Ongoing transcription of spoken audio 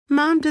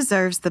Mom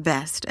deserves the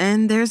best,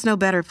 and there's no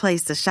better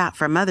place to shop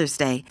for Mother's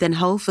Day than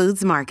Whole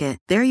Foods Market.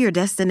 They're your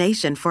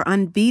destination for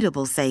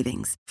unbeatable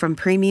savings, from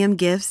premium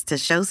gifts to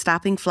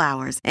show-stopping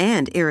flowers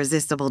and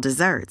irresistible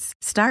desserts.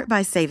 Start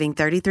by saving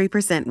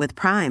 33% with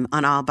Prime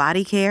on all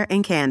body care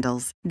and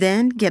candles.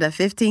 Then get a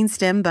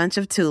 15-stem bunch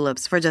of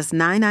tulips for just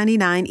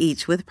 $9.99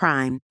 each with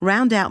Prime.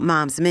 Round out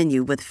Mom's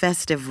menu with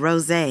festive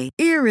rosé,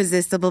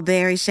 irresistible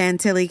berry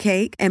chantilly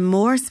cake, and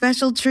more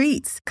special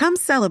treats. Come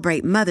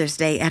celebrate Mother's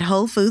Day at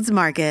Whole Foods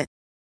Market.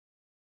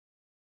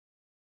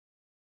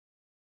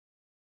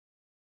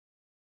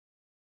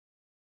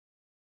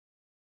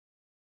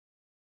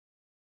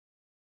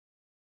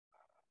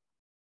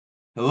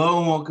 Hello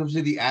and welcome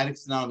to the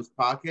Addicts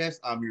podcast.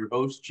 I'm your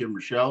host, Jim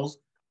Rochelle's.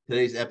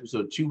 Today's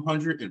episode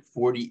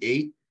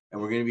 248,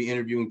 and we're going to be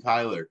interviewing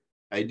Tyler.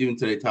 How you doing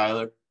today,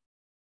 Tyler?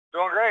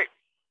 Doing great.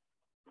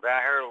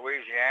 Down here in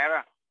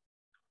Louisiana.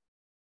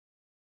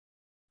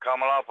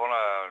 Coming up on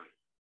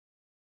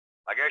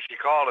I guess you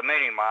call it a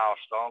mini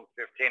milestone,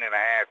 15 and a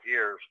half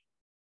years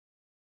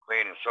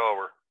clean and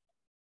sober.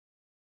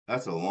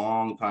 That's a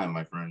long time,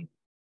 my friend.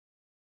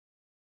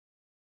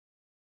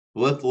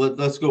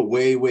 Let's go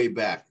way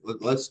back.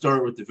 Let's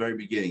start with the very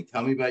beginning.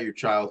 Tell me about your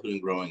childhood and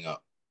growing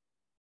up.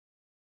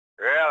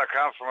 Yeah, I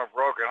come from a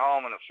broken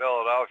home in the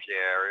Philadelphia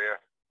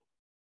area.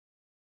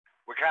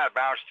 We kind of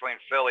bounced between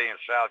Philly and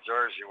South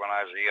Jersey when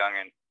I was a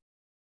youngin'.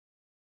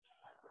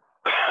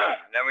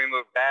 Then we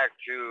moved back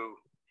to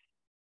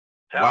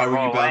Why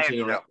were you bouncing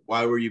around?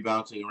 Why were you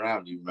bouncing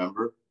around? Do you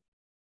remember?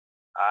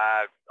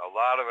 A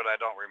lot of it I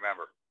don't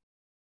remember.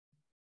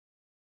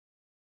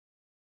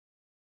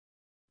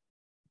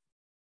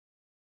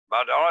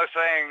 But the only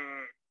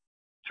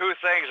two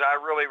things I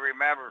really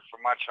remember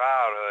from my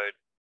childhood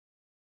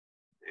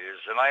is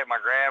the night my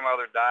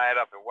grandmother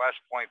died up at West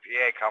Point,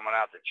 PA, coming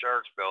out the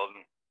church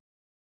building.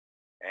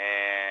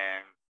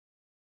 And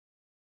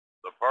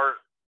the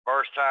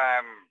first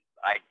time,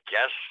 I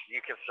guess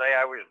you could say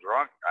I was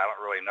drunk. I don't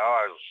really know.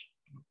 I was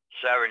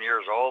 7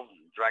 years old,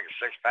 drank a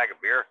six-pack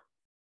of beer.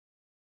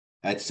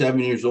 At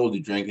 7 years old, you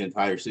drank an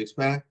entire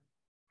six-pack?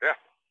 Yeah.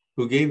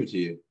 Who gave it to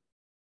you?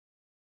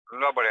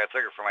 Nobody. I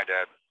took it from my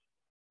dad.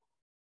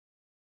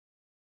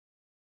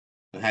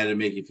 How did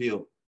it make you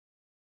feel?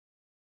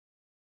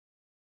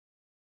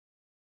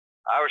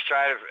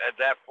 At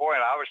that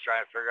point, I was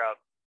trying to figure out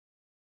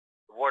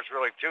what's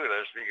really to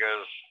this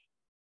because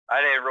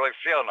I didn't really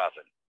feel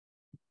nothing.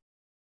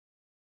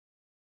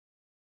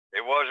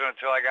 It wasn't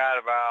until I got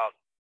about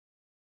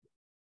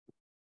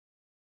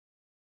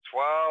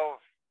 12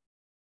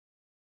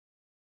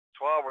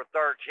 or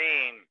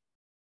 13,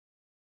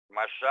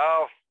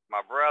 myself, my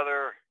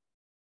brother,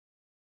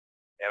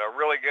 and a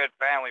really good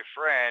family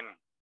friend,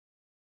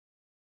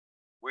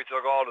 we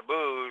took all the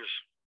booze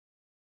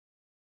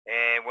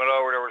and went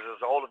over. There was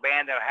this old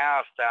abandoned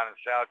house down in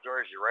South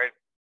Jersey, right?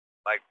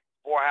 Like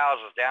 4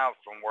 houses down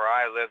from where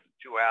I lived,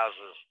 2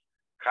 houses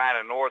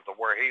kind of north of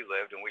where he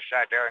lived, and we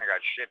sat there and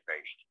got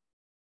shit-faced.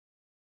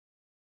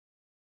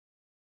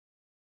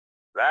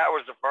 That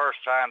was the first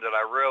time that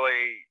I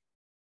really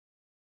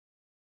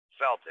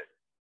felt it.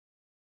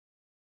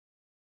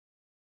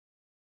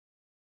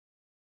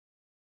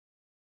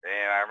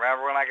 And I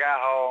remember when I got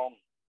home,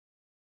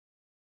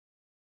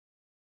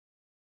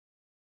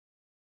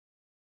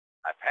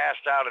 I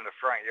passed out in the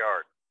front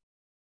yard.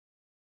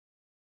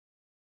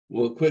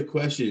 Well, quick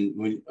question.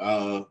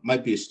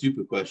 Might be a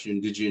stupid question.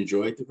 Did you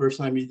enjoy it the first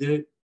time you did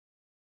it?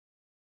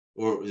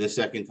 Or the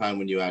second time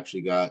when you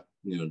actually got,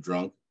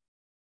 drunk?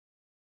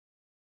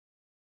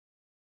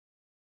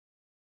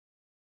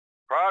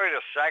 Probably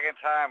the second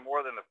time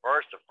more than the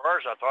first. The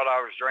first, I thought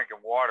I was drinking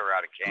water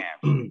out of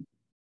cans.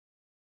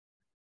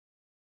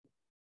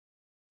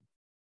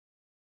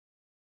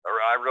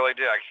 I really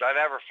did. Because I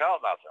never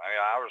felt nothing. I mean,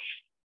 I was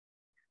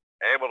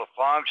able to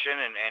function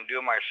and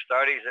do my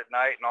studies at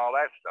night and all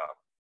that stuff.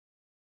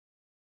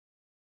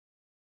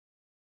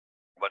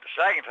 But the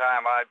second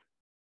time,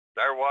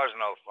 there was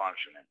no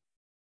functioning.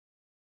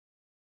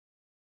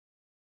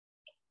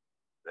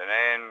 And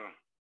then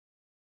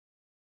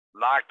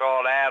knocked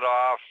all that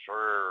off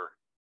for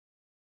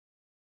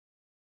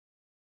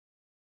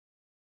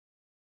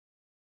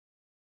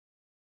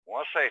I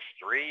want to say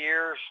 3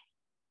 years,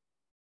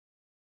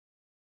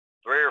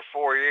 3 or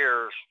 4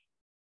 years.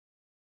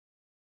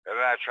 And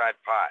then I tried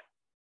pot.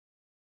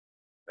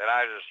 And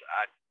I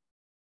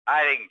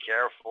didn't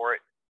care for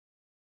it.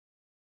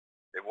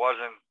 It was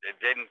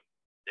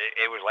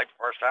like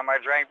the first time I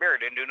drank beer.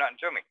 It didn't do nothing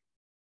to me.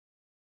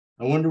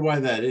 I wonder why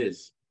that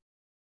is.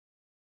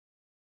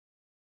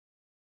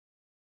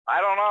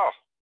 I don't know.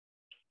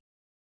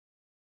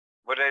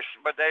 But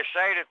they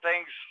say that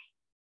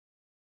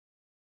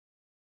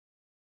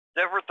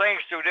different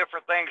things do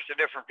different things to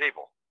different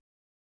people.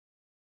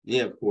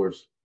 Yeah, of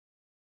course.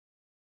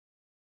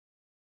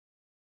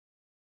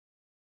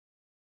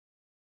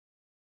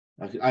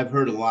 I've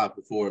heard a lot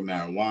before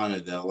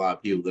marijuana that a lot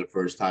of people, the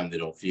first time they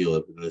don't feel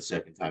it, but then the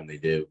second time they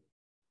do.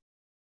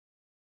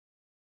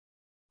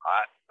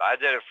 I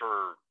did it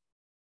for,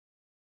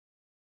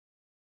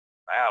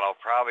 I don't know,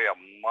 probably a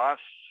month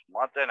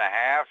month and a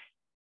half,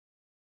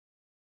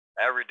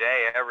 every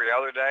day, every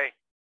other day,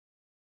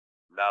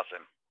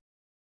 nothing.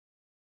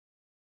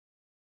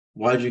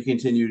 Why did you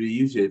continue to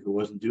use it if it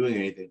wasn't doing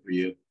anything for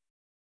you?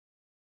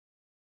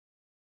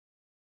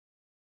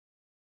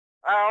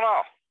 I don't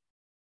know.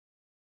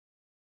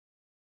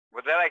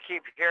 But then I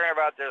keep hearing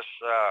about this.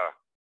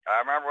 I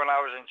remember when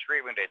I was in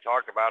treatment, they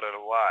talked about it a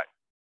lot.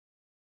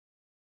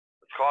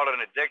 It's called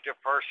an addictive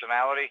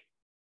personality.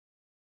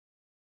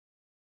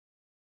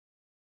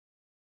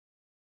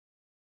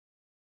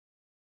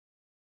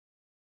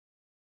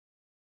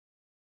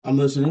 I'm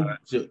listening.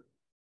 So,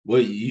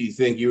 what you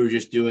think you were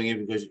just doing it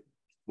because?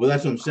 Well,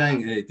 that's what I'm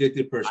saying. An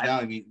addictive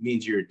personality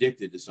means you're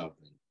addicted to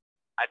something.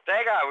 I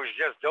think I was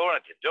just doing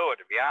it to do it,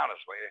 to be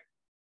honest with you.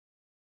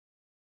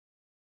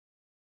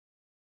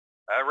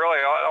 The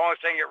only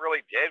thing it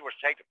really did was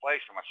take the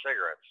place of my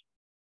cigarettes.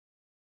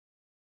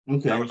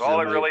 Okay. That was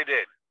all it really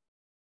did.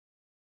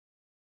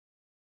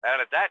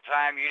 And at that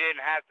time, you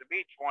didn't have to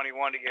be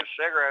 21 to get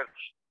cigarettes.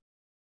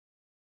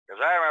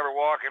 Because I remember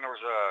walking, there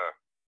was a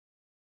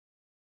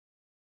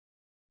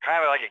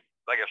kind of like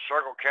a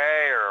Circle K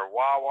or a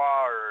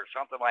Wawa or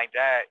something like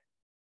that.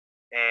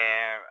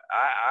 And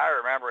I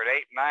remember at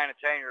 8, 9, and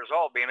 10 years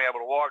old being able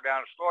to walk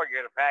down the store and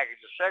get a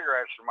package of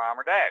cigarettes from mom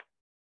or dad.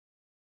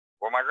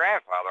 Or my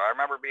grandfather. I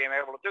remember being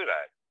able to do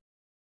that.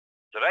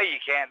 Today, you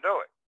can't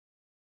do it.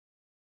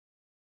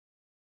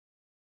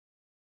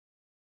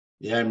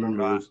 Yeah, I remember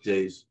those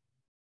days.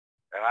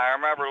 And I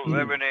remember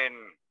living in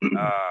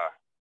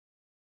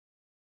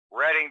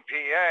Reading,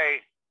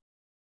 PA.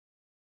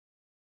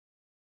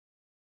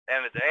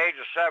 And at the age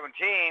of 17,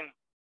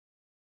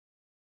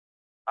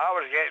 I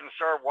was getting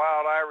served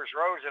Wild Irish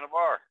Rose in a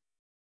bar.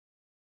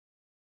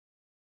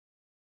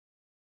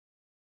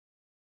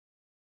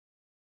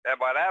 And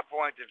by that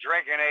point, the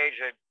drinking age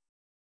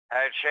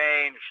had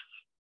changed.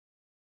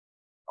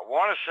 I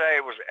want to say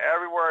it was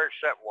everywhere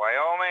except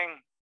Wyoming.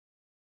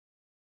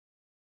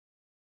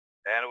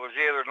 And it was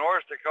either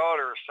North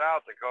Dakota or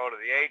South Dakota.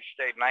 The age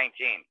stayed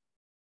 19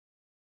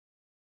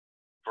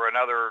 for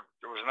another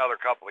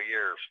couple of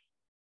years.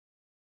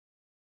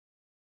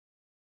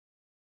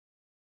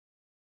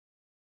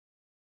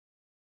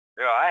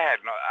 You know,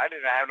 I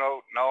didn't have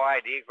no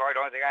ID card.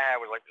 The only thing I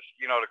had was like this,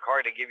 the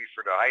card they give you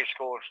for the high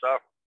school and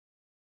stuff.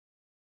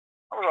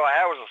 All I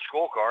had was a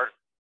school card.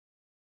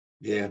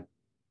 Yeah.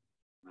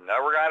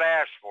 Never got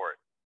asked for it.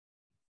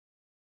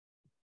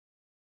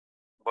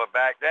 But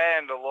back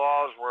then, the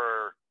laws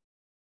were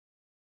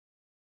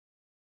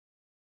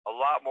a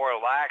lot more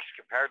lax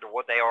compared to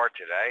what they are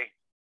today.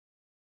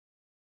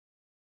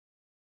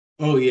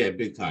 Oh, yeah,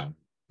 big time.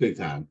 Big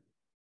time.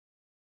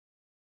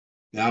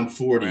 Now, I'm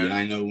 40, and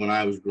I know when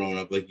I was growing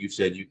up, like you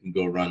said, you can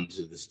go run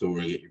to the store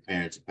and get your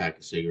parents a pack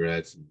of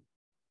cigarettes, and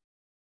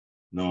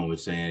no one would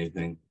say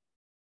anything.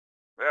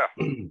 Yeah.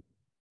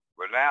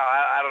 But now,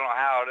 I don't know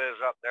how it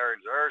is up there in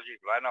Jersey,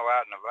 but I know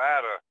out in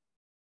Nevada,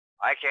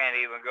 I can't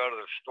even go to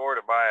the store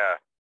to buy a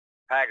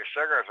pack of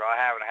cigarettes or I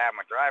haven't had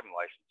my driving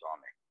license on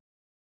me.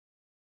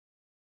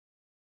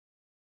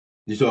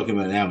 You're talking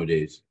about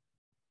nowadays?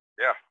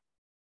 Yeah.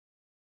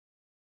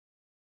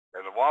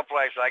 And the one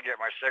place I get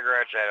my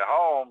cigarettes at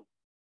home,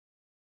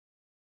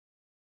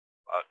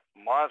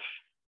 it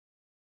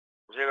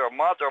was either a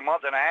month or a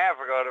month and a half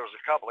ago, there was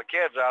a couple of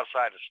kids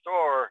outside the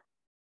store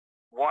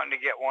wanting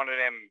to get one of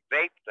them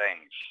vape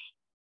things.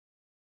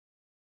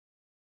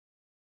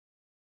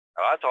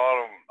 And I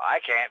told them,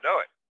 I can't do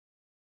it.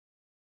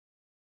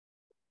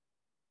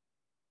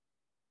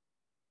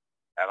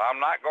 And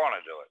I'm not going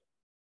to do it.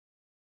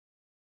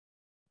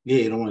 Yeah,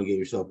 you don't want to get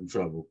yourself in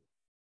trouble.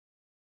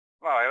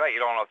 No, you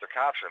don't know if they're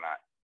cops or not.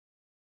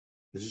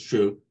 This is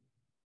true.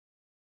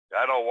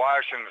 I know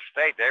Washington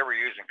State, they were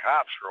using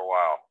cops for a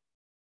while.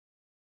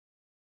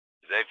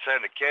 They'd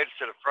send the kids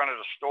to the front of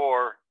the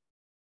store,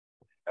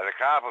 and the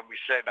cop would be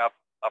sitting up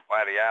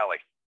by the alley.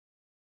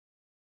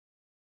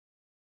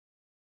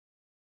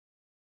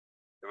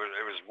 It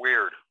was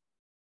weird.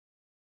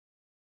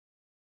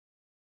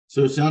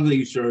 So it sounds like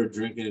you started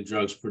drinking and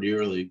drugs pretty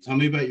early. Tell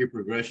me about your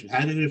progression.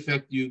 How did it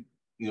affect you,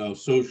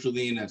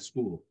 socially and at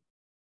school?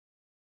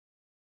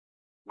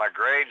 My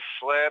grades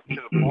slipped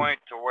to the point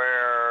to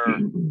where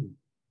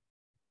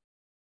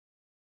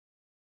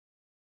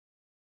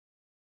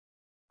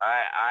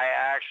I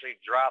actually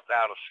dropped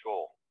out of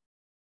school.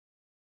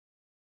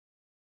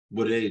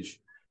 What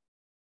age?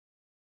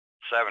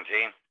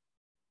 17.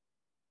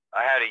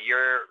 I had a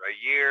year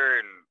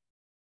and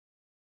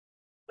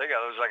I think it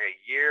was like a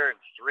year and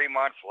 3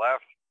 months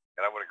left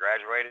and I would have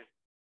graduated.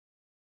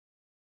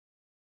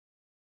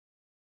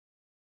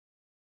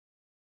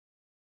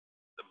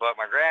 But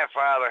my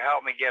grandfather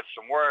helped me get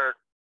some work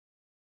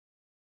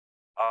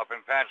up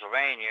in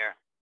Pennsylvania.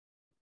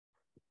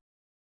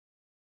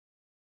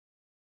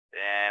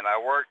 And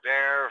I worked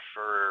there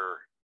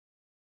for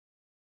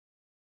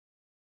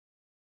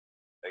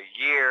a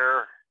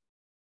year.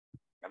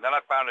 And then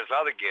I found this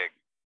other gig,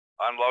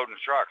 unloading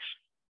trucks.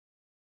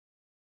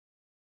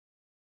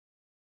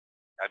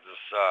 At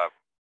this,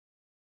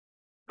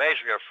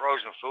 basically a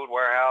frozen food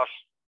warehouse.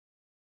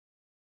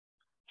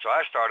 So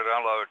I started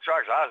unloading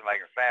trucks. I was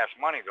making fast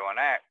money doing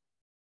that.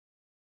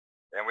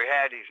 And we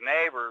had these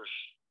neighbors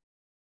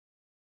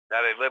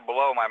that had lived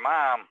below my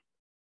mom.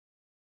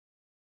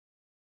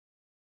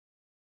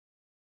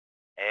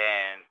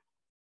 And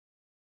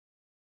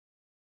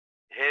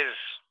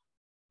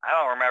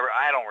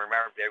I don't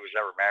remember if they was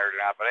ever married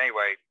or not, but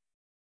anyway,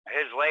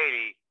 his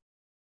lady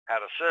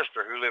had a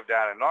sister who lived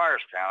down in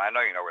Norristown. I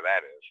know you know where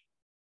that is.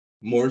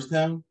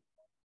 Morristown?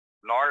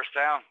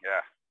 Norristown,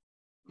 yeah.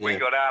 We'd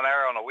go down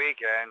there on the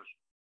weekends,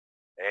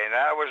 and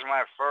that was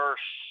my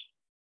first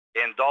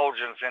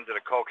indulgence into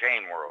the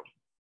cocaine world.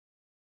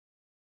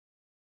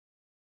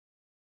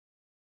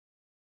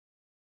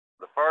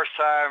 The first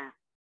time,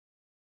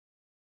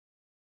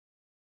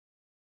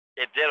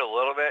 it did a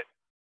little bit,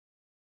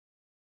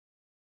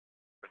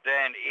 but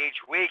then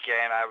each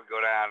weekend I would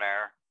go down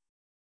there,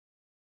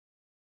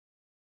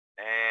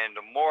 and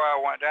the more I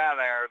went down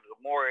there, the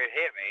more it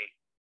hit me.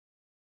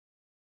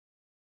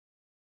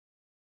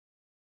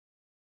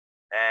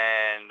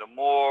 And the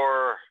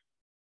more,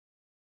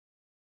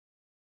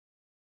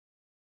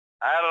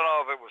 I don't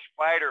know if it was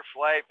fight or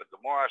flight, but the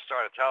more I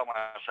started telling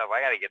myself,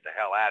 I got to get the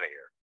hell out of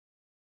here.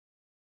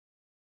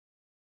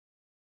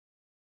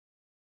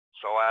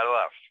 So I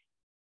left.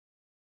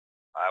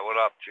 I went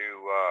up to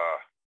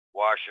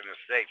Washington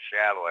State,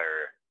 Seattle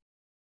area.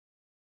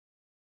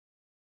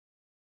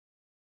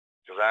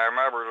 Because I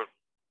remember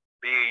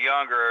being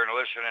younger and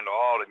listening to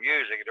all the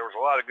music. There was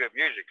a lot of good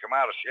music come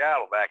out of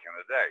Seattle back in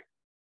the day.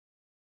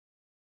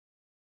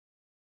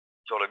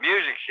 So the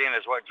music scene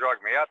is what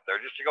drugged me up there,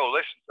 just to go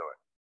listen to it.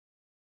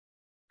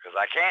 Because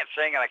I can't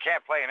sing and I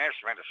can't play an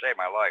instrument to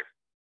save my life.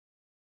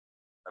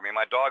 I mean,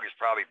 my dog is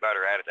probably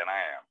better at it than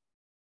I am.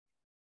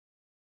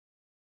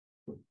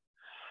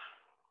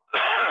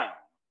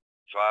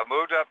 So I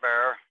moved up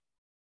there,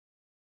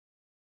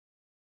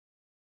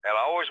 and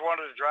I always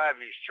wanted to drive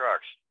these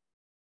trucks.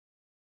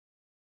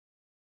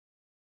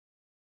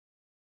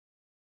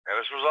 And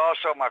this was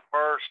also my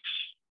first,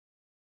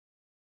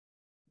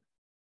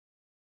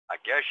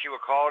 I guess you would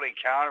call it,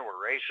 encounter with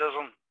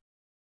racism.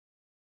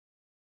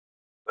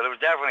 But it was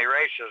definitely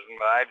racism,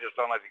 but I just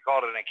don't know if you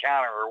call it an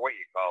encounter or what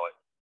you call it.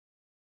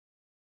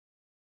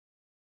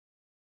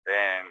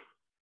 And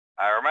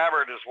I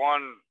remember this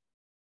one,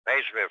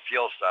 basically a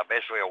fuel stop,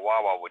 basically a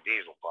Wawa with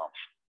diesel pumps.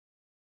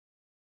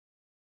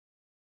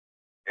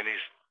 And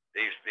these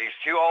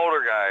two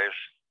older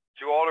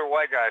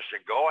white guys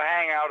said, go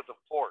hang out at the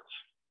ports.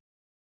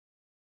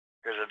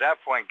 Because at that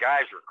point,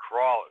 guys were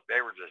crawling.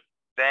 They were just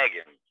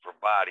begging for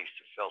bodies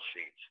to fill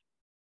seats.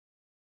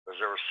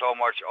 Because there was so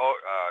much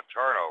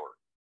turnover.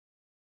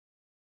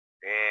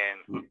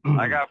 And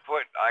I got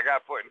put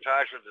in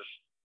touch with this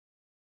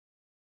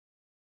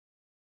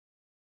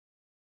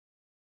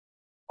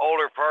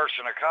older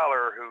person of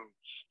color who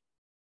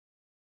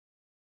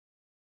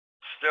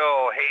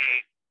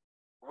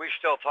we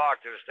still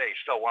talk to this day.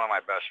 He's still one of my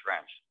best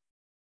friends.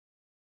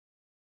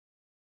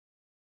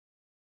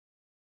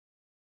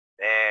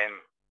 And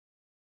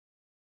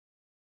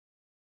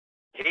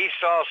he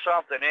saw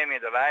something in me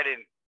that I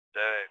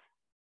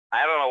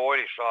don't know what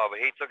he saw,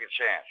 but he took a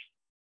chance.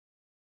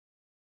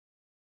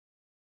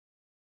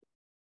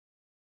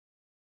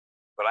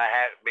 But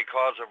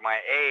because of my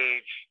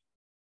age,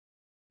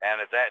 and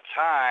at that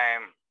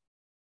time,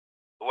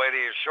 the way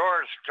the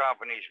insurance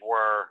companies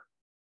were,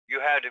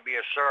 you had to be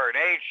a certain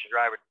age to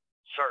drive a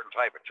certain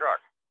type of truck.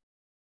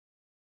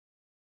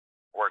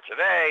 Where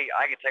today,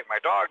 I can take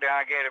my dog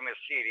down and get him his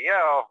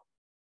CDL,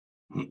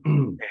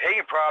 and he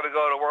can probably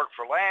go to work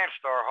for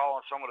Landstar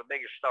hauling some of the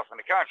biggest stuff in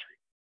the country.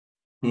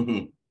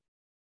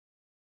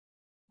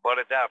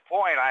 But at that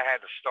point, I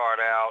had to start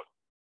out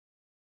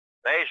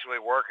basically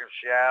working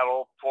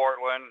Seattle,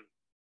 Portland.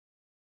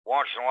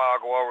 Once in a while,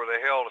 I'll go over the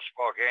hill to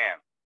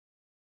Spokane.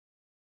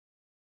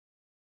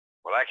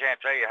 But I can't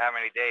tell you how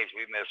many days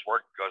we missed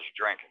work because of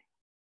drinking.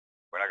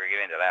 We're not going to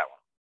get into that one.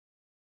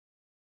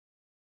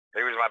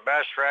 He was my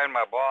best friend,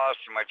 my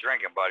boss, and my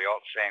drinking buddy all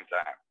at the same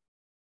time.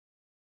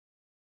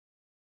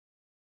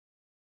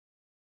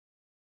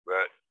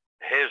 But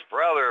his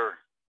brother,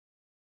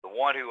 the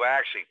one who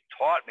actually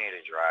taught me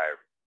to drive,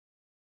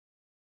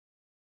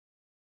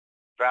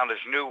 found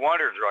this new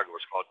wonder drug. It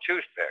was called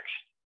toothpicks.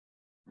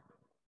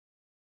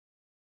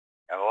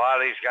 And a lot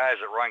of these guys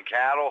that run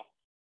cattle,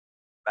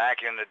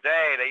 back in the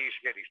day, they used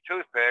to get these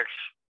toothpicks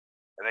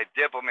and they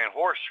dip them in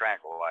horse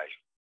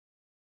tranquilizer.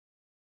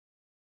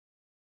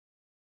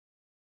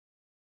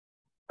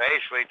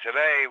 Basically,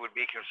 today would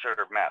be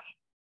considered meth.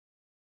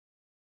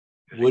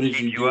 What did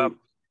you do?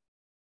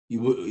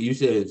 You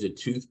said it's a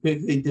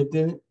toothpick they dipped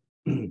in it?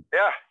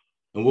 Yeah.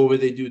 And what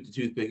would they do with the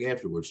toothpick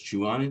afterwards?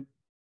 Chew on it?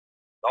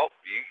 Nope.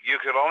 You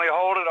could only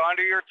hold it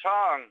under your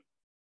tongue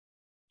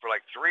for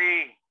like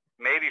 3,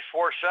 maybe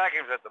 4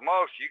 seconds at the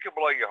most. You could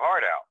blow your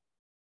heart out.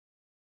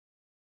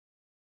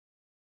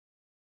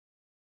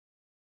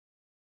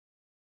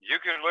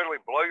 You could literally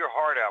blow your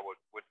heart out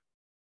with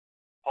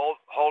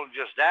holding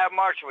just that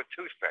much of a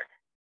toothpick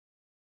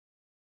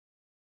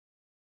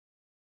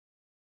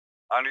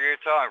under your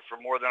tongue for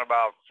more than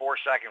about 4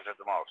 seconds at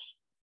the most.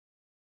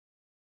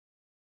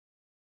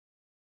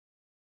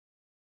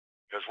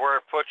 Because where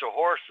it puts a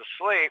horse to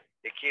sleep,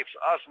 it keeps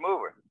us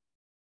moving.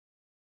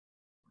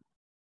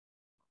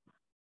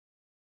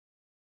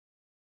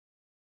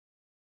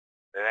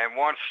 And then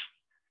once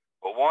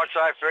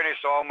I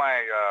finished all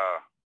my,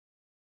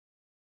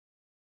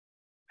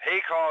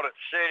 he called it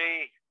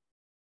city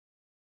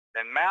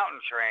and mountain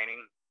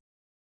training,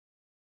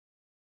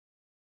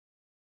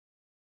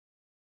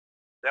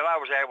 then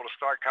I was able to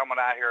start coming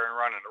out here and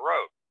running the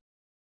road.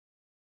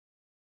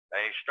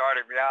 And he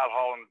started me out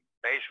hauling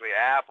basically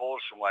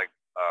apples from like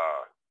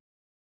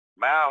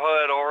Mount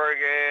Hood,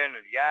 Oregon,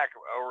 and Yak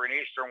over in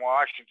Eastern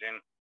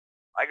Washington.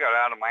 I go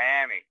down to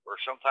Miami or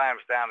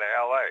sometimes down to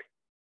LA.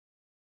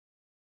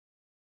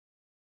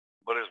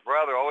 But his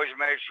brother always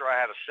made sure I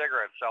had a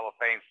cigarette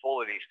cellophane full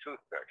of these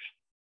toothpicks.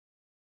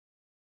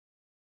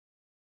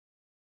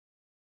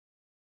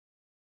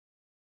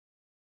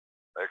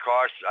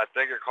 I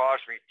think it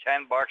cost me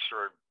 $10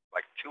 for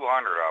like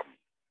 200 of them.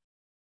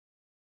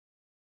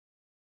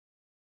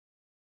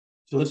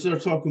 So let's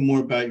start talking more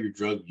about your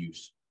drug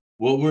use.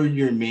 What were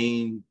your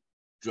main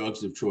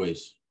drugs of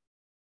choice?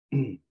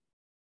 Mainly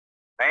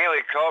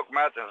coke,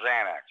 meth, and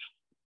Xanax.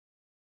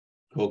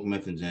 Coke,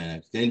 meth, and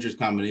Xanax. Dangerous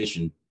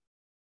combination.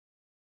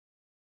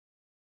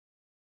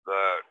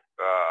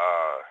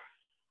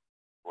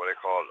 What they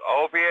call it,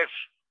 opiates,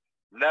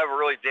 never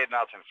really did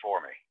nothing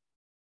for me.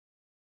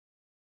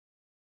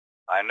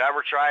 I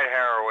never tried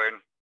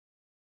heroin.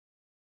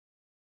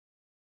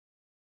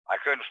 I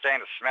couldn't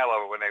stand the smell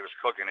of it when they was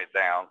cooking it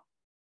down.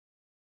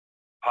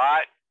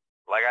 Pot,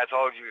 like I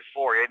told you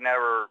before, it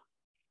never,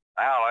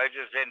 I don't know, it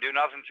just didn't do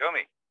nothing to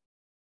me.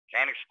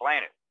 Can't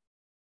explain it.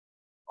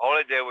 All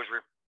it did was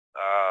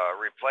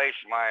replace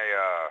my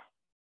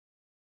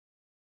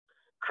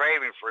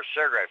craving for a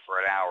cigarette for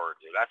an hour or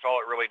two. That's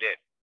all it really did.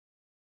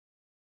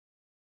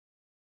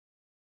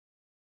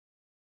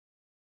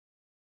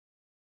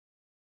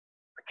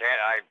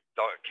 I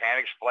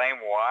can't explain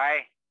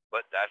why,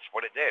 but that's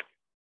what it did.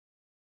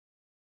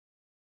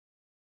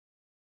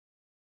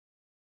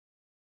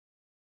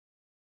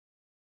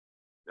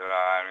 You know,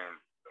 I mean,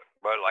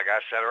 but like I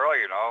said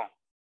earlier, you know,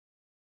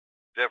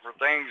 different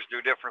things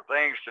do different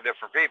things to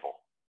different people.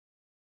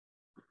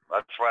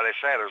 That's why they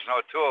say there's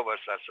no two of us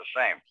that's the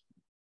same.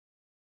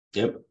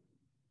 Yep.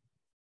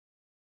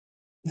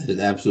 That is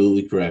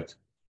absolutely correct.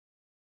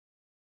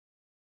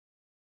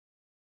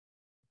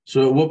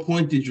 So at what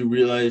point did you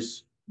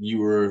realize you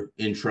were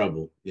in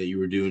trouble, that you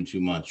were doing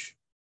too much?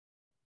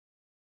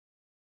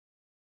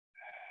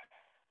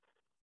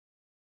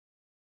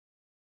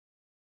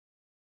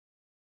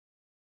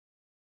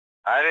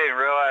 I didn't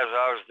realize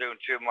I was doing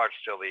too much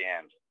till the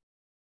end.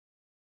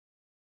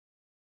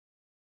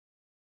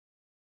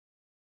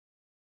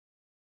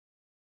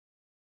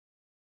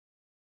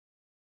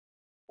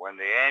 When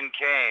the end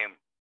came,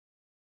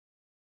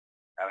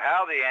 and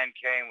how the end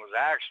came was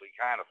actually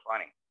kind of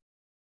funny.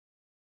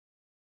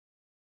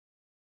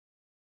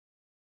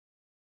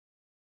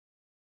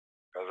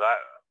 Because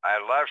I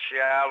left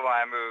Seattle and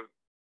I moved,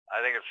 I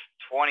think it's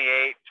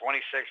 28,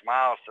 26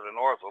 miles to the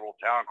north, a little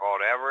town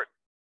called Everett.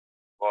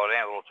 Well, it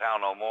ain't a little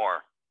town no more.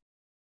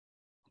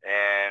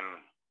 And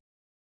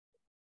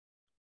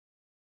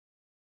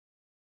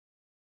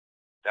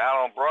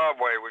down on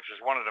Broadway, which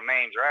is one of the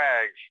main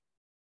drags,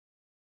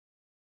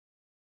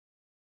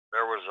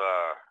 there was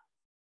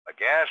a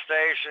gas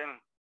station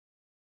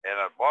and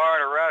a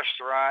bar and a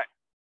restaurant.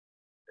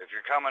 If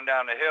you're coming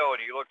down the hill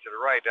and you look to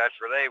the right, that's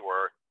where they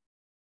were.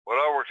 But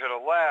over to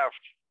the left,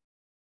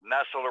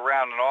 nestled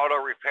around an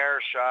auto repair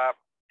shop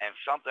and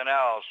something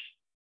else,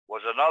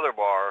 was another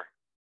bar.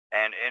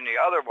 And in the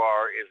other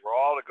bar is where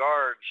all the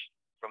guards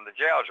from the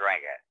jail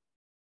drank at.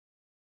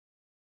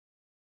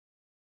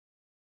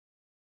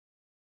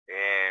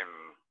 And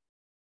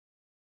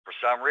for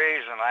some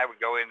reason, I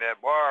would go in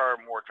that bar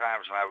more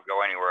times than I would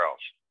go anywhere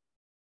else.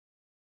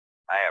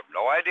 I have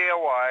no idea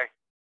why,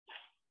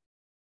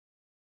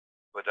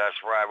 but that's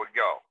where I would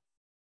go.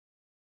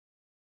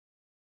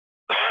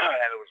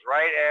 And it was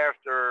right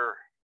after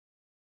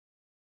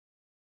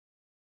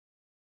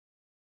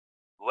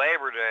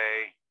Labor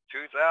Day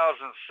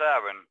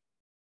 2007.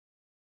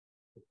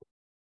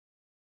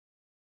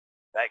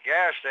 That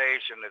gas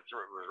station that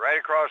was right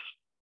across,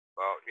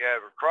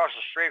 across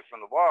the street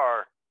from the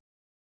bar.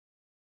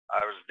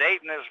 I was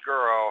dating this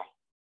girl.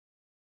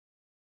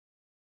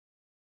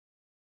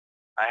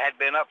 I had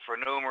been up for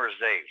numerous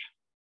days.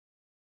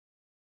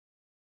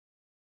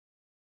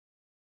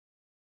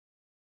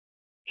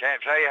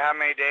 Can't tell you how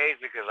many days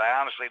because I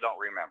honestly don't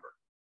remember.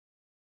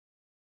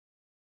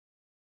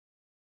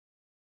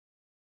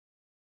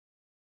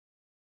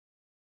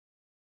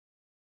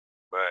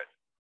 But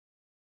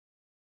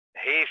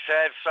he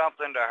said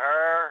something to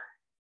her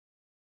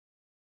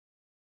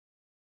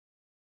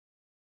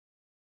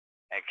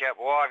and kept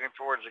walking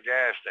towards the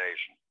gas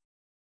station.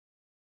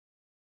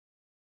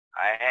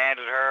 I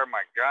handed her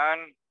my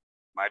gun,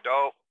 my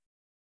dope,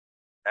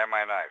 and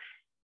my knife.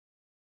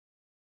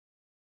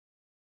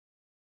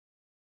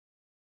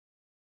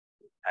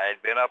 I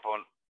had been up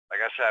on, like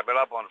I said, I'd been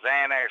up on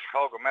Xanax,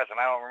 coke, and meth, and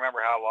I don't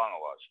remember how long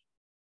it was.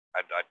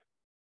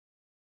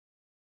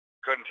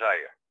 Couldn't tell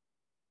you.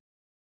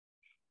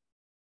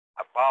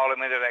 I followed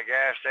him into that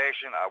gas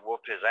station. I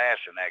whooped his ass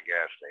in that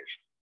gas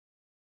station.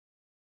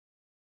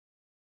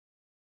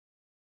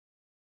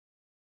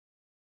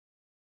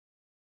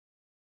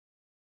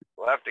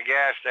 Left the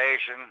gas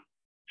station.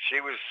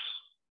 She was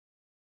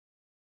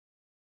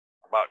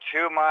about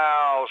 2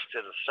 miles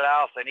to the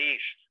south and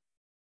east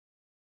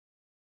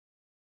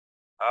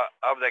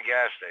of the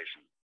gas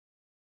station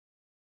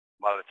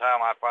by the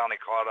time I finally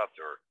caught up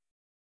to her.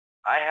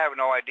 I have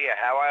no idea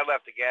how I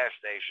left the gas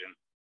station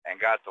and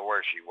got to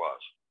where she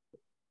was.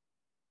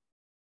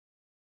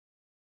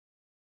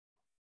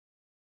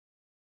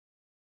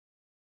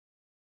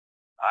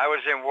 I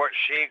was in what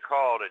she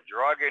called a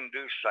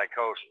drug-induced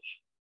psychosis.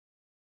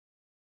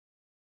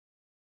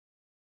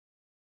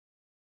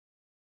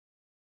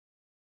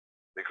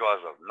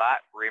 Because of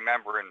not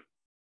remembering.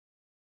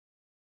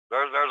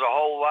 There's a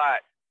whole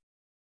lot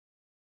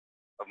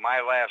of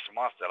my last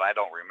month that I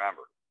don't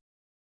remember.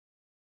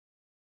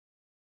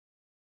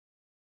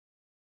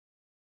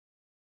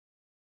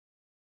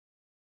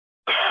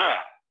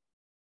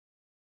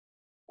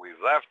 We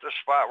left the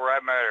spot where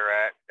I met her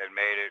at and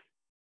made it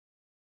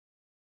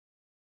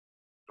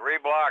 3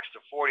 blocks to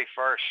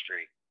 41st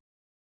Street.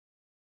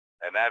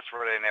 And that's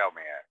where they nailed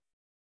me at.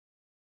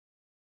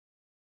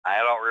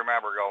 I don't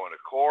remember going to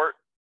court.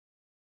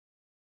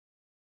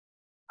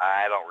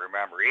 I don't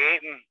remember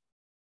eating.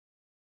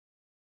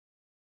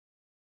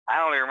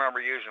 I only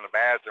remember using the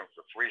bathroom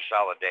for 3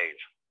 solid days.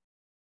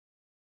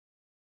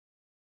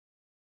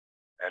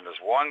 And there's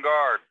one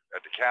guard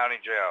at the county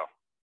jail.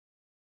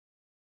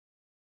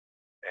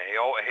 And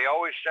he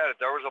always said it.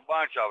 There was a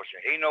bunch of us.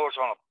 He knows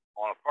on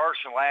a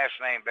first and last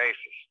name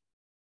basis.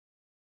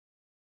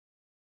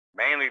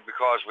 Mainly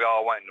because we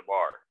all went in the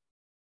bar.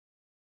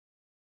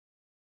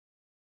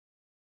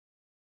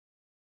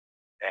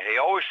 And he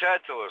always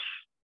said to us,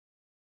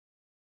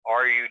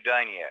 "Are you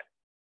done yet?"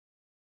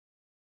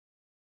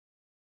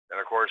 And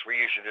of course, we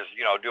used to just,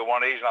 do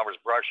one of these numbers,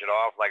 brush it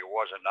off like it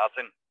wasn't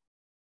nothing.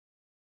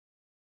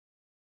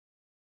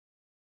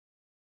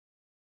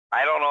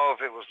 I don't know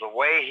if it was the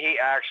way he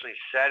actually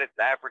said it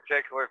that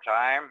particular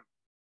time.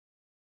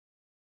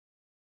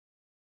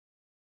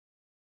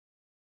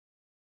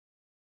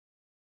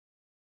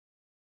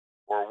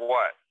 Or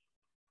what.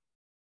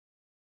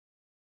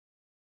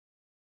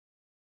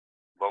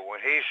 But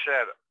when he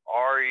said,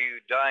 "Are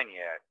you done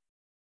yet?"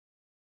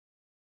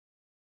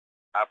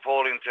 I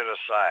pulled him to the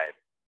side.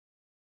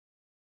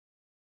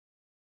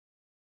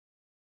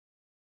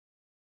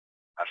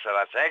 I said,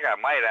 "I think I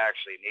might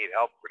actually need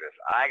help for this.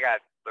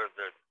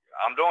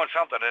 I'm doing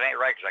something that ain't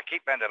right because I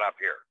keep ending up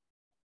here."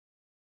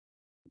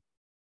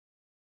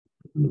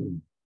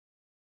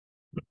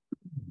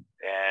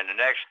 And the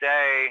next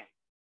day,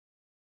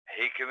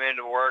 he came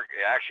into work.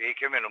 Actually, he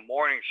came in the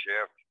morning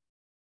shift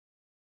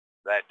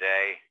that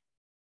day.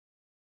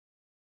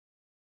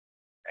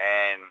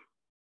 And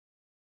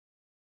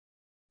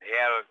he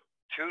had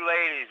 2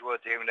 ladies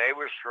with him. They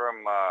was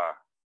from, how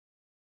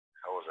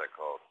was that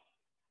called?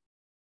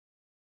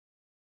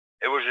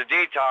 It was a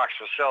detox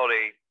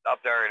facility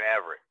up there in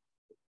Everett.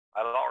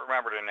 I don't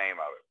remember the name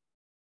of it.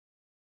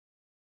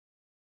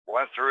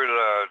 Went through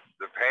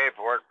the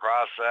paperwork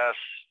process.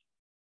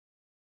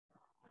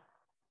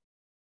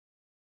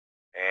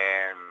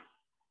 And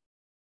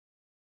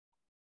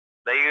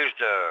they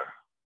used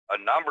a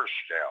number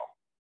scale.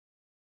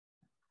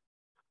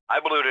 I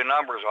blew the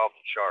numbers off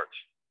the charts.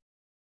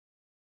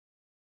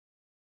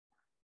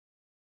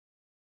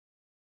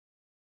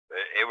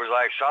 It was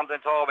like something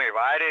told me if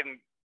I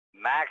didn't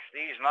max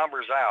these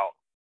numbers out,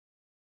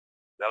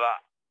 that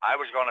I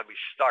was going to be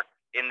stuck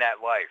in that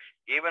life,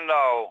 even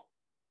though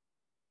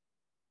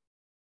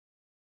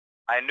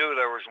I knew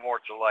there was more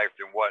to life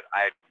than what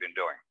I had been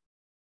doing.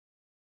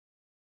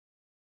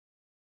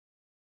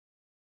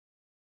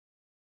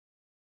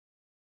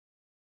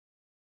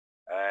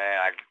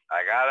 And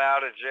I got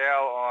out of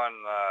jail on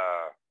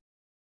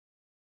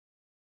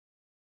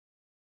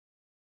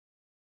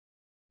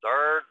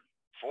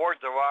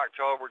 4th of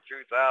October,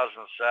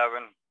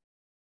 2007.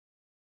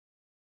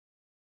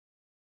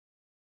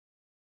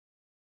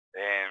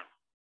 And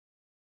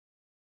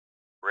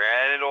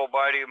ran into a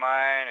buddy of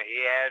mine. He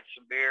had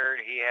some beer.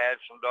 He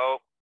had some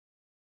dope.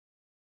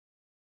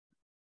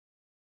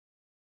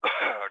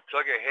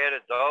 Took a hit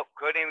of dope.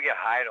 Couldn't even get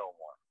high no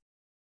more.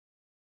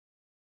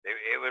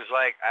 It was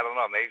like, I don't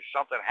know, maybe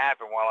something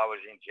happened while I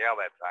was in jail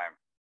that time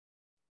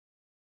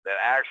that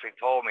actually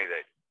told me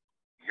that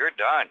you're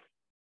done.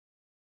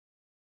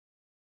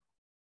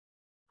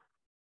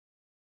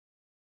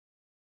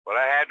 But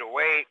I had to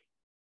wait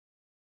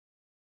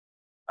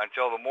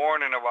until the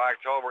morning of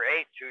October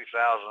 8,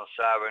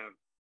 2007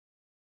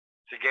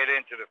 to get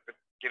into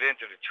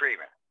the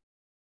treatment.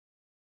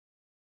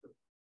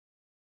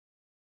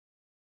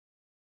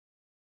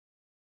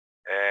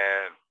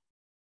 And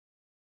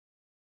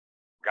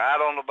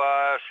got on the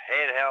bus,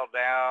 head held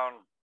down,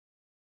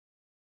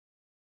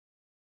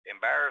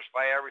 embarrassed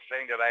by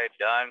everything that I had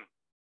done.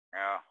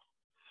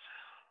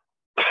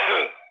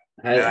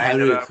 How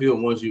did it feel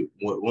once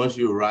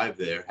you arrived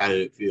there? How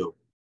did it feel?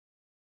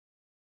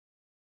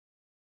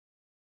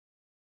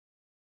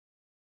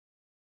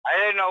 I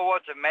didn't know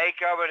what to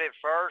make of it at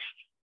first,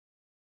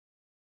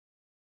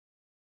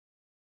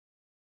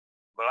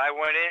 but I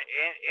went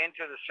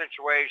into the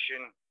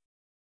situation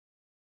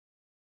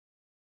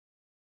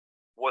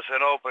with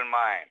an open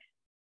mind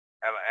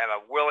and a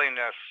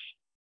willingness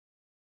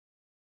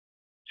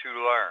to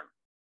learn.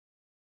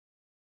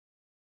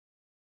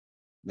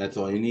 That's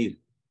all you need.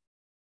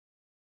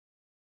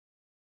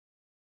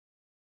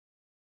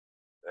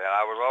 And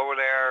I was over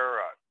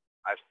there.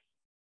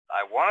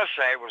 I want to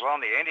say it was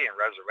on the Indian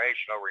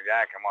reservation over in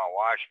Yakima,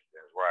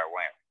 Washington, is where I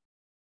went.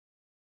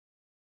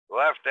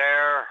 Left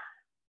there,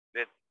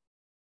 did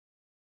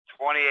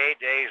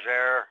 28 days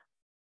there,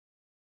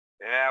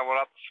 and then I went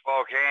up to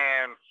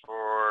Spokane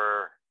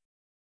for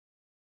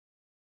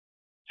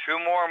 2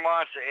 more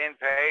months of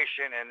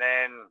inpatient, and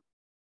then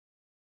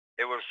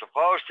it was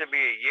supposed to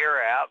be a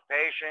year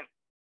outpatient,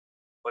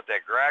 but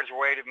they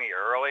graduated me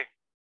early.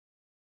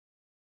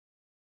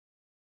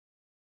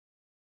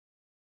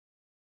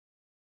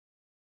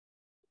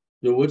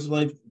 So what's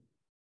life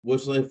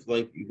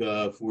like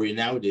for you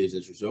nowadays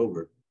that you're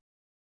sober?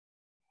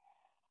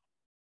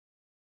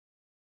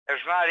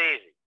 It's not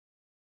easy.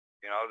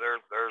 You know,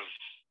 there's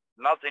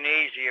nothing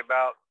easy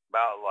about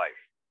life.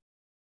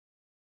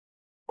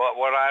 But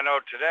what I know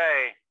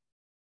today,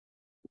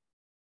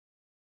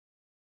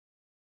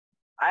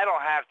 I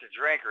don't have to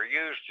drink or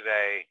use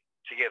today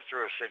to get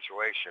through a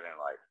situation in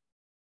life.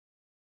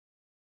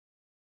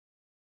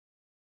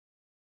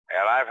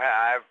 And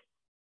I've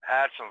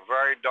had some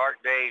very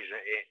dark days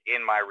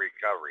in my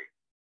recovery.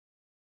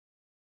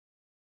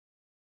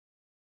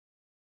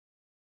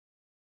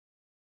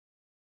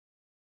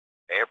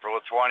 April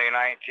of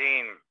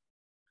 2019,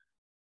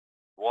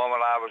 the woman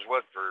I was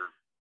with for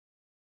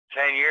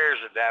 10 years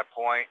at that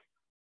point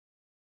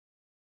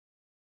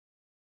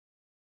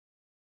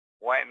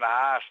went in the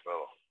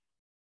hospital.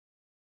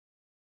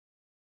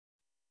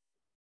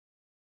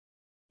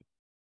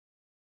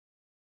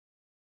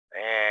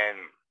 And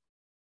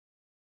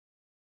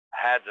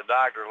had the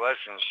doctor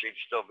listen, she'd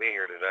still be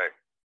here today.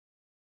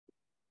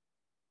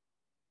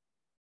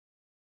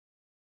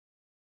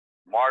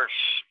 March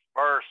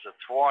 1st of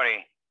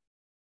 20,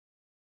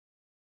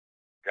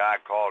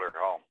 God called her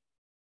home.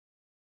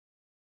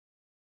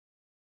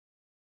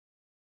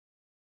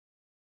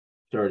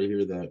 Sorry to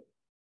hear that.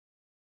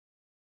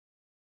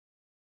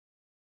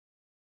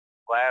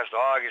 Last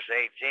August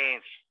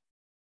 18th,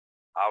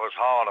 I was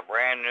hauling a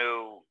brand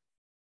new,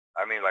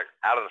 like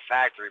out of the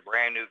factory,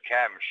 brand new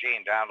cat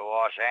machine down to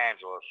Los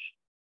Angeles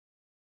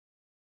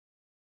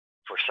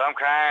for some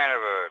kind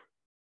of a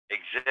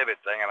exhibit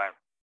thing. And I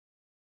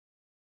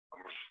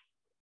was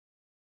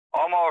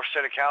almost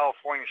to the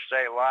California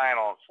state line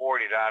on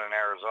 40 down in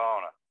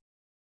Arizona.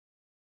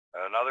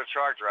 Another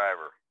truck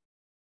driver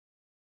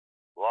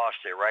lost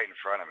it right in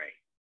front of me.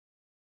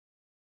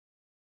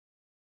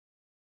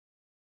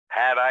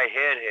 Had I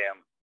hit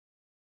him,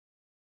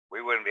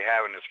 we wouldn't be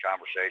having this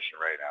conversation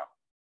right now.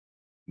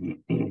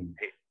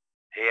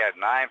 He had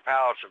 9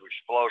 pallets of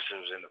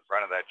explosives in the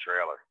front of that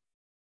trailer.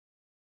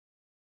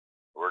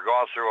 We're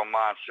going through a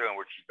monsoon,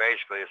 which is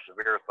basically a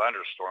severe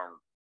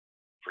thunderstorm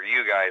for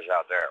you guys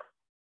out there.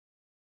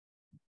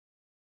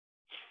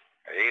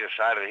 He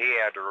decided he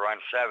had to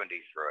run 70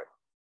 through it.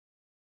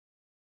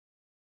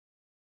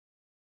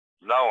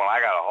 No,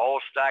 I got a whole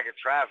stack of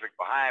traffic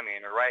behind me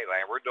in the right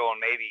lane. We're doing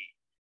maybe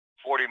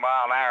 40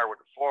 mile an hour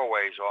with the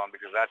 4-ways on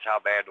because that's how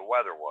bad the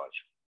weather was.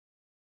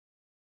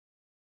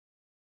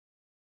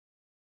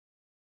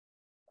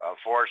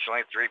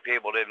 Unfortunately, 3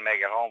 people didn't make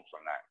it home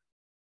from that.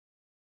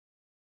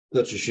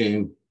 Such a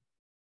shame.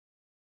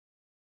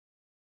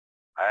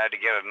 I had to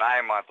get a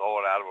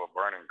 9-month-old out of a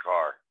burning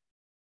car.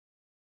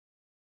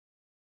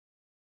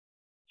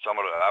 That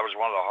was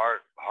one of the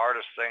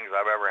hardest things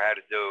I've ever had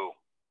to do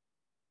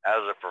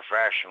as a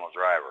professional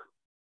driver.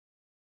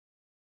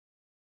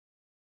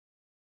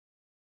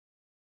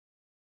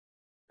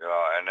 You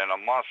know, and then a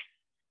month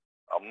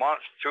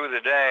to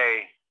the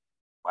day,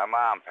 my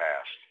mom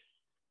passed.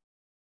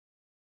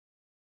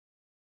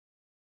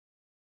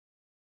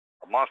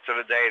 A month to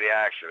the day of the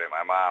accident,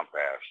 my mom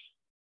passed.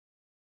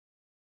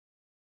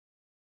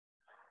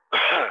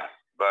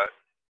 But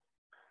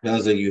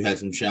sounds like you had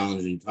some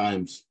challenging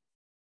times.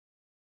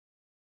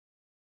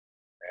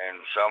 And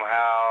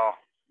somehow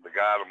the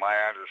God of my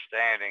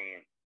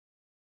understanding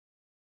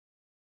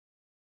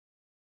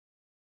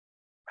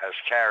has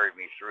carried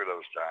me through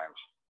those times.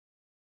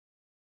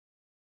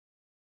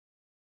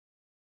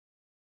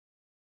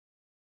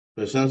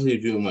 But it sounds like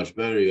you're doing much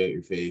better. You got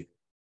your faith.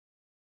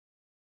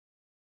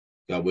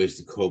 Got ways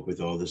to cope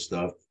with all this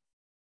stuff.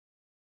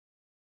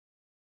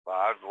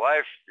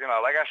 Life,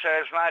 like I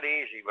said, it's not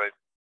easy, but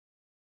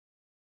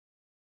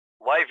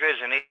life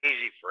isn't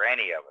easy for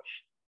any of us.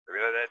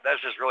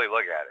 Let's just really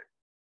look at it.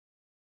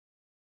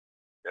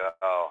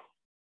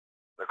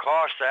 The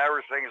cost of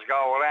everything's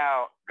going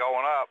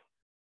up,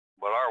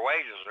 but our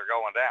wages are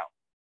going down.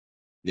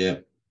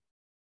 Yeah.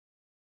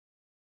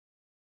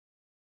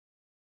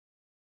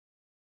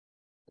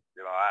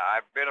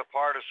 I've been a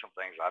part of some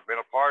things. I've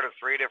been a part of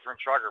 3 different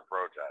trucker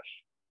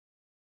protests.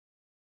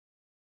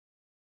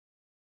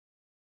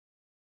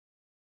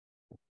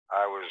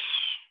 I was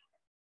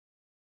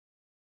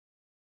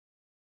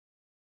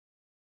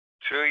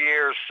 2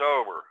 years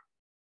sober.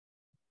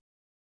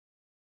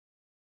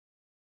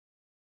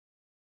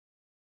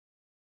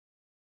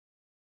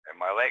 And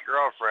my late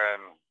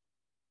girlfriend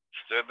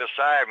stood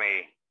beside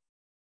me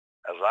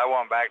as I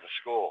went back to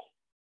school.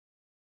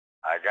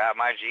 I got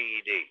my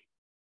GED.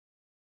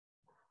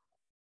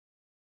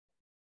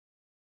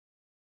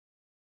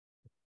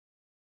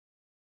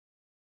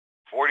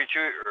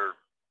 or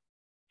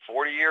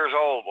 40 years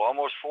old,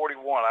 almost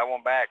 41. I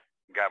went back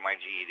and got my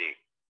GED.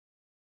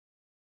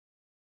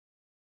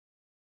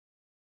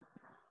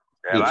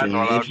 And I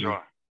thought I was going.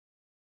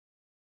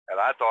 And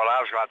I thought I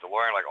was going to have to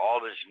learn like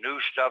all this new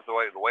stuff the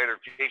way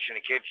they're teaching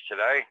the kids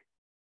today.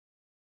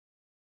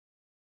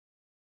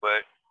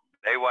 But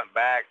they went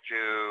back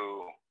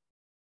to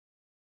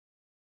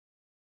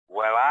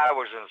when I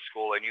was in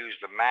school and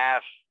used the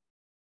math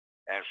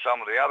and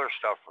some of the other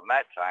stuff from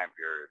that time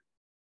period.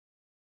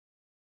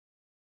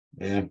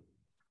 Yeah.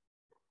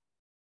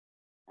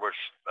 Which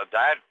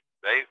that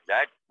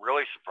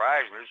really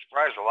surprised me. It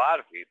surprised a lot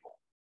of people.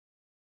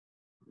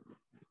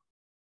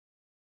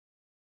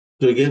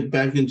 So to get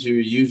back into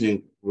your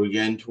using, we're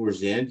getting towards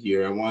the end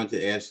here. I wanted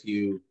to ask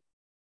you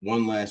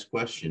one last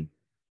question.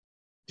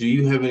 Do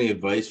you have any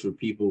advice for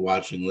people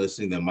watching,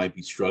 listening that might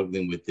be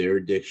struggling with their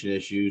addiction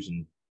issues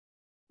and,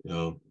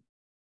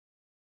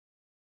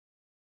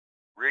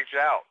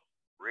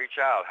 Reach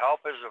out.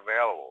 Help is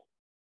available.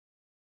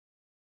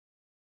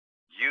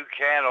 You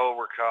can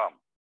overcome.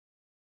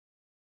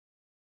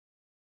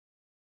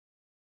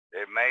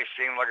 It may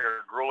seem like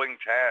a grueling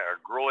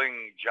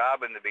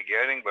job in the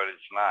beginning, but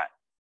it's not.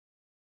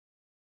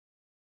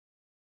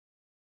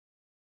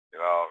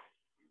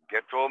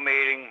 Get to a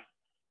meeting,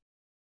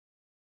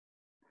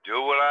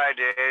 do what I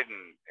did,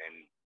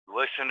 and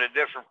listen to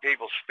different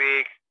people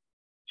speak.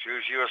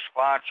 Choose you a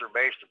sponsor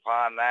based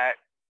upon that.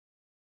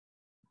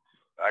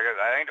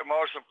 I think the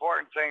most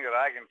important thing that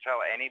I can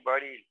tell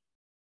anybody,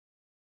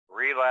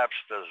 relapse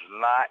does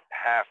not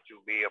have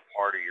to be a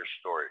part of your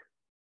story.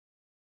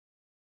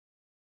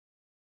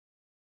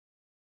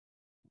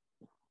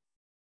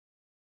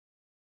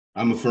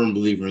 I'm a firm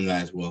believer in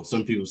that as well.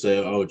 Some people say,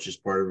 oh, it's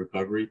just part of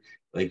recovery.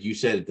 Like you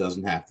said, it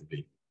doesn't have to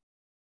be.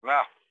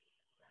 No.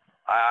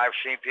 I've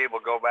seen people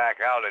go back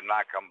out and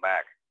not come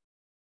back.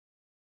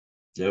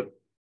 Yep.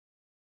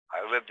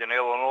 I lived in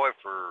Illinois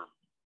for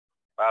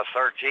about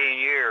 13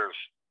 years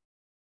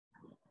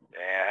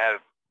and had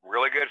a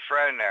really good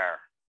friend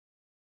there.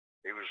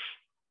 He was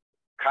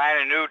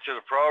kind of new to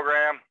the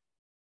program,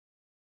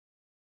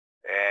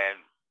 and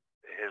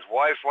his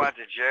wife went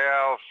to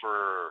jail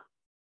for,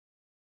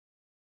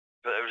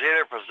 it was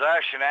either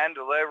possession and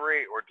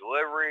delivery or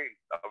delivery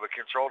of a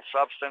controlled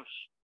substance.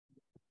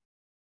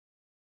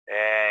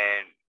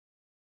 And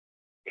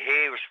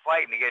he was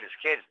fighting to get his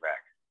kids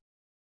back.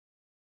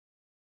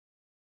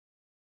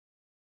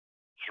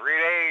 3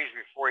 days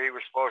before he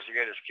was supposed to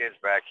get his kids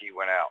back, he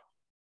went out.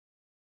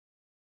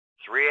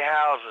 3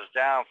 houses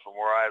down from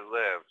where I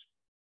lived,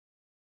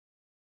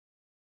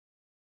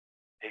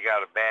 he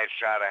got a bad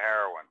shot of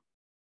heroin.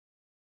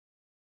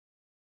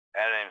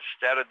 And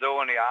instead of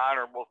doing the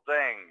honorable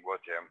thing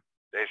with him,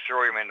 they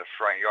threw him in the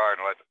front yard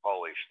and let the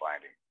police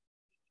find him.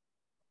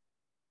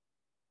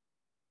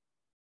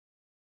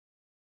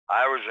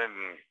 I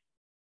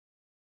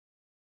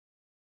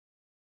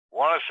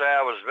want to say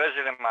I was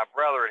visiting my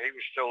brother, and he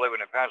was still living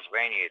in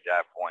Pennsylvania at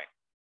that point.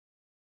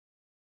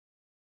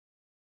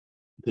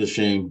 It's a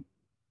shame.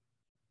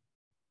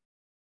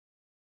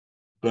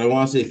 But I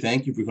want to say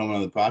thank you for coming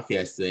on the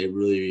podcast today. It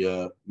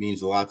really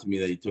means a lot to me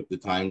that you took the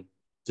time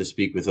to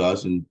speak with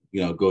us and,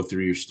 go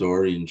through your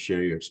story and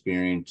share your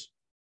experience,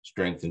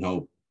 strength, and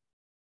hope.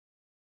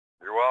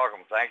 You're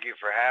welcome. Thank you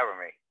for having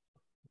me.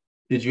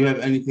 Did you have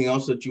anything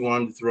else that you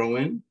wanted to throw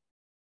in?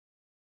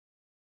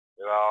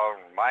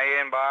 My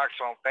inbox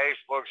on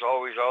Facebook's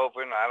always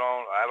open. I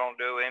don't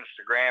do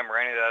Instagram or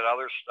any of that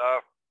other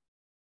stuff.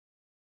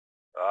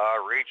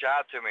 Reach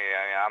out to me.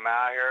 I mean, I'm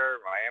out here.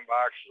 My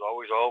inbox is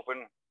always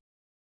open.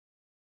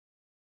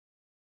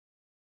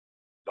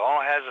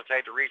 Don't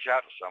hesitate to reach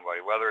out to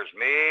somebody, whether it's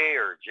me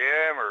or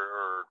Jim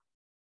or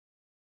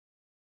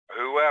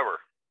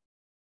whoever.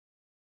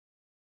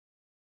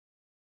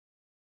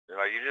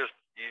 You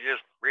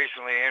just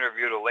recently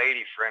interviewed a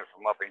lady friend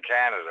from up in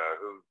Canada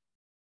who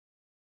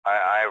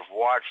I've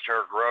watched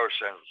her grow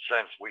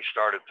since we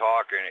started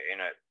talking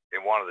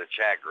in one of the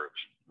chat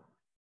groups.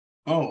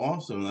 Oh,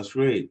 awesome! That's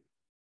great.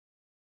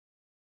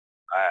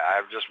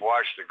 I've just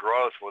watched the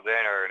growth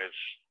within her, and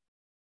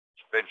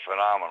it's been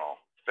phenomenal.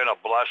 It's been a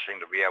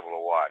blessing to be able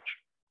to watch.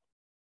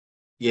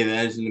 Yeah,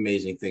 that is an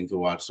amazing thing to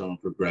watch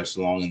someone progress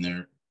along in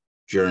their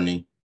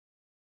journey.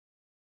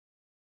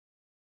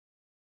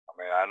 I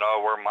mean, I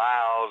know we're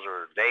miles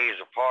or days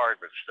apart,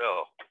 but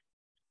still.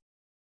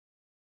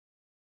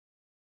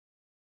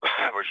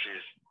 But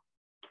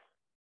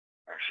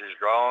she's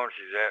grown.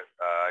 She's at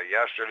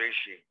yesterday.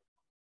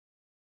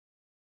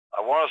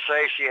 I want to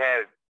say she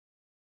had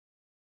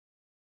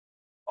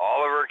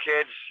all of her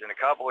kids and a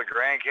couple of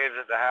grandkids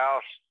at the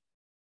house.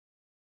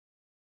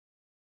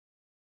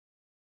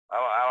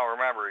 I don't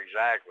remember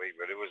exactly,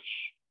 but it was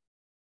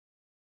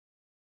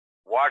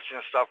watching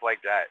stuff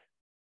like that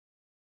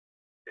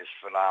is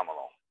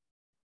phenomenal.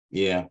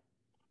 Yeah.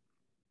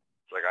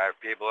 It's like I have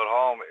people at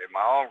home in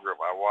my home group.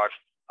 I've watched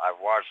a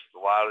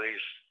lot of these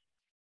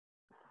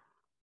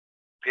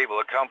people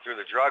that come through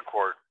the drug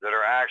court that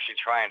are actually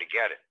trying to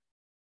get it.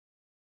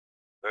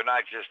 They're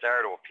not just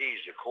there to appease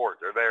the court.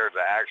 They're there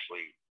to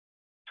actually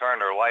turn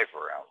their life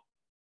around.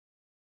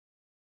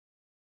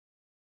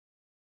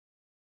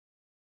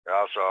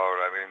 Also,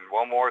 I mean,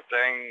 one more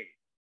thing,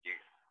 you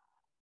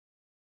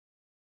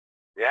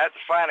have to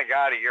find a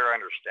God of your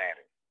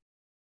understanding.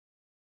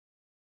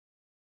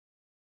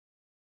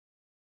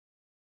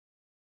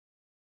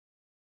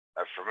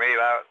 And for me,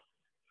 that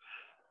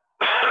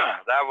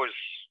was,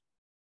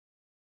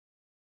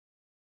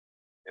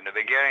 in the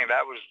beginning,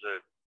 that was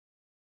the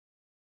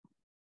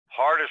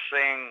hardest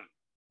thing,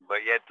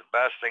 but yet the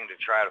best thing to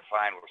try to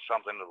find was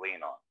something to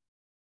lean on.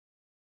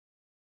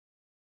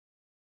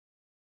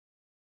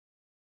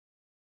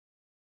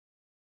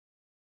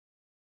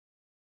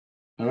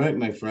 All right,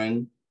 my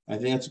friend. I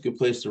think that's a good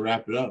place to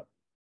wrap it up.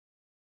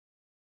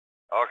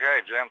 Okay,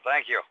 Jim,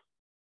 thank you.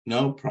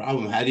 No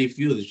problem. How do you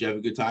feel? Did you have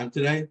a good time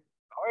today?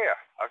 Oh, yeah.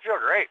 I feel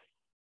great.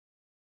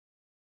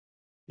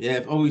 Yeah,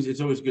 it's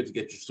always good to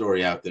get your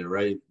story out there,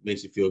 right? It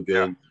makes you feel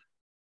good. Yeah.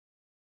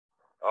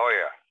 Oh,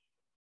 yeah.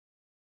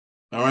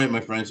 All right, my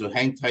friend. So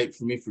hang tight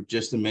for me for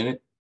just a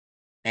minute.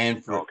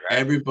 And for Okay.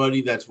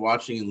 everybody that's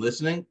watching and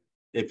listening,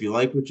 if you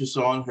like what you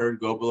saw and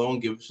heard, go below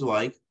and give us a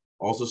like.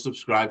 Also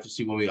subscribe to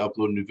see when we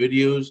upload new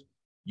videos.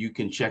 You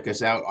can check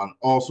us out on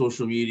all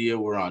social media.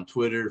 We're on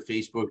Twitter,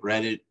 Facebook,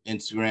 Reddit,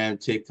 Instagram,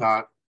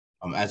 TikTok.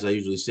 As I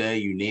usually say,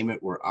 you name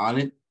it, we're on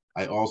it.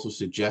 I also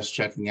suggest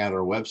checking out our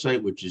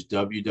website, which is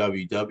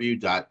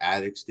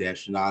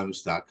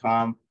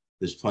www.addicts-anonymous.com.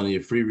 There's plenty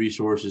of free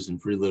resources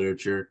and free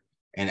literature.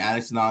 And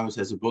Addicts Anonymous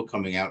has a book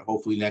coming out,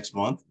 hopefully next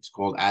month. It's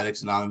called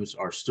Addicts Anonymous,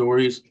 Our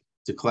Stories.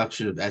 It's a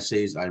collection of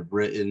essays I've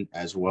written,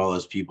 as well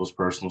as people's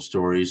personal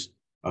stories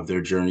of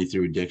their journey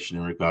through addiction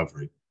and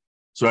recovery.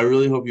 So I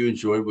really hope you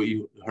enjoyed what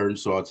you heard and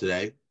saw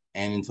today.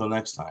 And until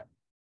next time.